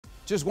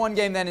Just one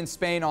game then in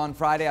Spain on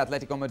Friday.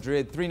 Atletico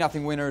Madrid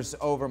 3-0 winners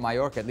over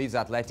Mallorca. It leaves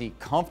Atleti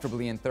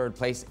comfortably in third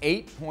place,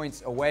 8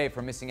 points away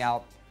from missing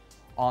out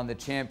on the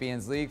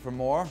Champions League. For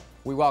more,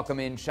 we welcome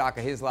in Shaka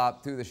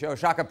Hislop to the show.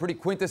 Shaka, pretty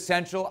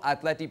quintessential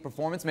Atleti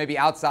performance, maybe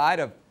outside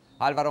of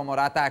Alvaro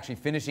Morata actually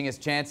finishing his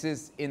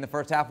chances in the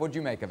first half. What'd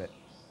you make of it?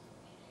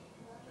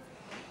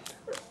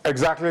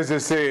 Exactly as you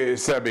say,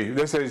 Sebi.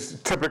 This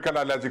is typical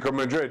Atletico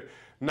Madrid.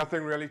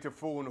 Nothing really to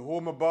phone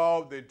home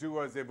about. They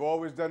do as they've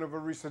always done over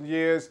recent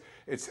years.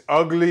 It's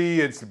ugly,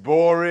 it's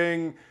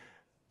boring,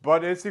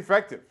 but it's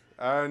effective.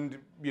 And,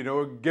 you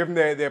know, given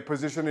their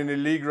position in the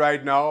league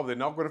right now, they're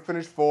not going to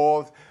finish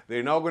fourth.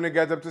 They're not going to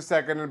get up to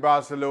second in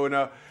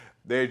Barcelona.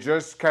 They're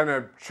just kind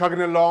of chugging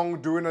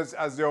along, doing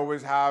as they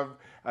always have,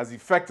 as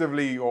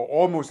effectively or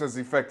almost as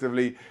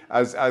effectively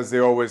as they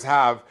always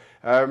have.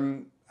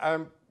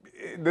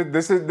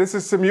 This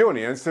is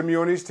Simeone and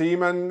Simeone's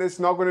team, and it's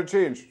not going to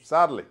change,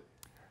 sadly.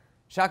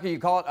 Shaka, you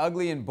call it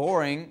ugly and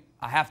boring.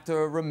 I have to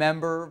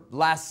remember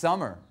last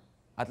summer.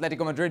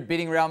 Atletico Madrid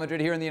beating Real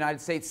Madrid here in the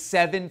United States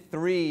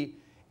 7-3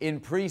 in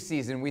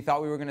preseason. We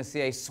thought we were going to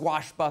see a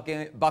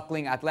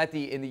swashbuckling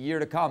Atleti in the year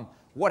to come.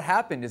 What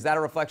happened? Is that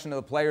a reflection of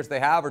the players they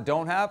have or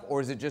don't have,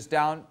 or is it just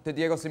down to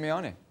Diego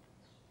Simeone?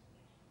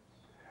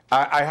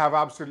 I have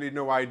absolutely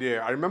no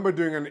idea. I remember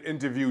doing an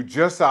interview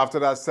just after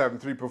that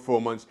 7-3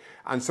 performance,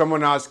 and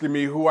someone asking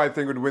me who I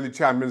think would win the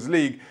Champions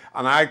League,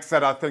 and I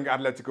said I think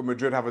Atletico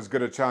Madrid have as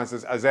good a chance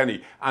as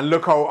any. And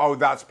look how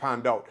that's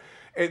panned out.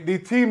 The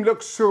team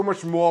looks so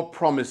much more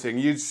promising.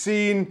 You'd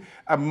seen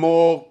a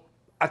more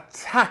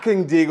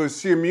attacking Diego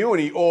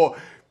Simeone, or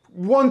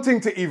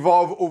wanting to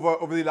evolve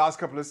over the last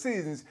couple of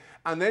seasons,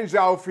 and then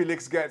João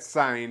Felix gets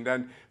signed,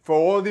 and for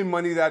all the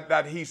money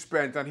that he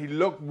spent, and he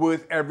looked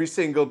worth every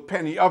single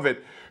penny of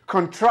it.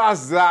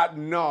 Contrast that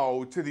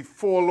now to the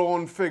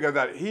forlorn figure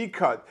that he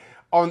cut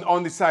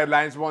on the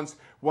sidelines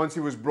once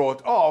he was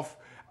brought off,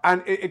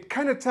 and it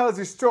kind of tells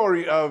the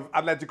story of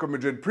Atletico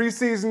Madrid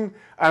preseason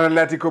and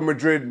Atletico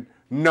Madrid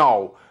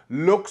now.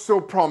 Looks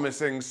so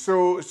promising,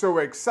 so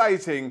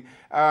exciting,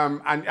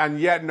 and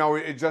yet now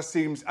it just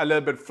seems a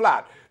little bit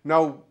flat.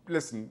 Now,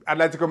 listen,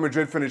 Atletico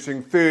Madrid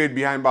finishing third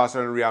behind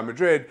Barcelona and Real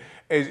Madrid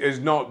is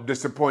not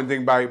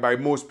disappointing by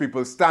most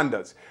people's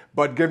standards.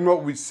 But given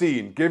what we've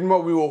seen, given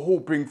what we were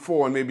hoping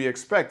for and maybe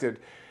expected,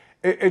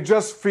 it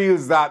just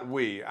feels that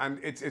way. And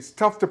it's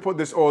tough to put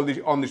this all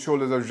on the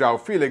shoulders of João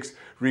Felix,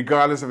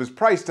 regardless of his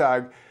price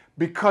tag,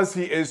 because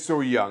he is so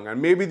young. And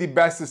maybe the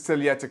best is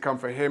still yet to come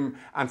for him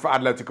and for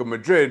Atletico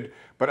Madrid.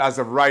 But as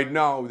of right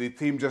now, the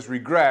team just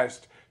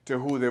regressed to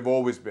who they've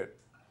always been.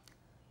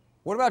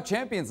 What about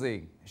Champions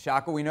League?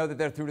 Shaka, we know that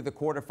they're through to the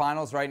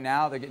quarterfinals right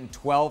now. They're getting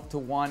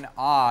 12-1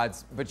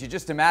 odds, but you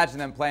just imagine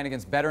them playing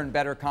against better and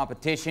better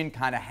competition,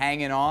 kind of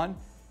hanging on.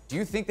 Do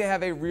you think they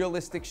have a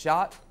realistic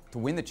shot to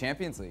win the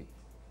Champions League?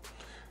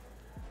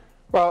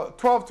 Well,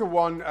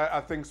 12-1,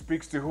 I think,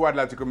 speaks to who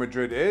Atletico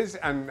Madrid is,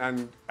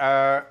 and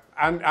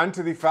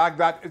to the fact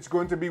that it's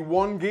going to be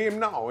one game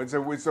now. It's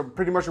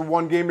pretty much a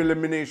one-game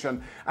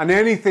elimination, and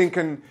anything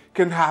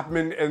can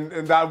happen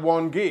in that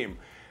one game.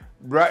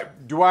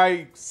 Right. Do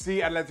I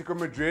see Atletico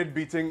Madrid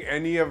beating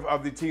any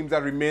of the teams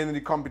that remain in the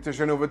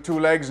competition over two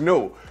legs?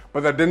 No.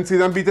 But I didn't see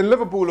them beating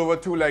Liverpool over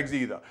two legs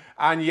either.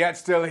 And yet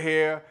still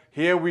here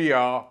we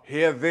are,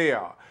 here they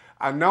are.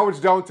 And now it's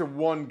down to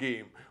one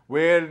game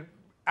where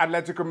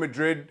Atletico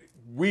Madrid,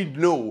 we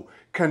know,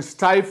 can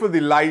stifle the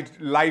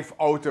life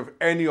out of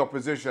any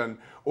opposition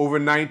over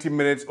 90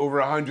 minutes, over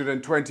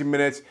 120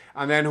 minutes,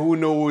 and then who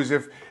knows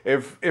if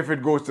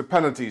it goes to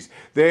penalties.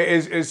 There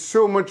is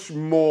so much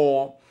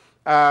more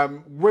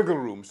wiggle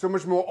room, so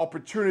much more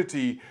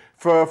opportunity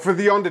for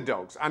the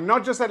underdogs, and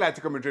not just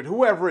Atletico Madrid,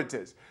 whoever it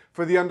is,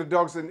 for the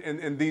underdogs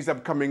in these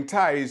upcoming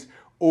ties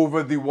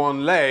over the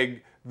one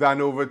leg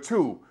than over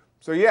two.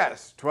 So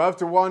yes,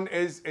 12-1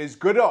 is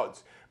good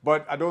odds,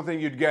 but I don't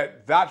think you'd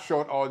get that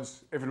short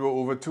odds if it were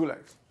over two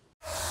legs.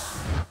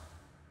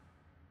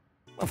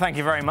 Well, thank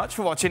you very much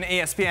for watching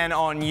ESPN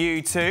on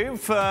YouTube.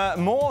 For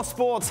more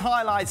sports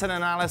highlights and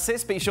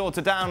analysis, be sure to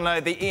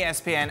download the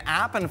ESPN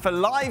app. And for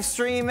live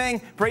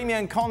streaming,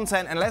 premium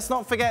content, and let's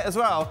not forget as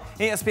well,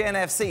 ESPN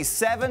FC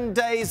 7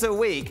 days a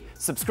week.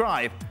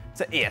 Subscribe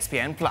to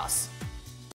ESPN Plus.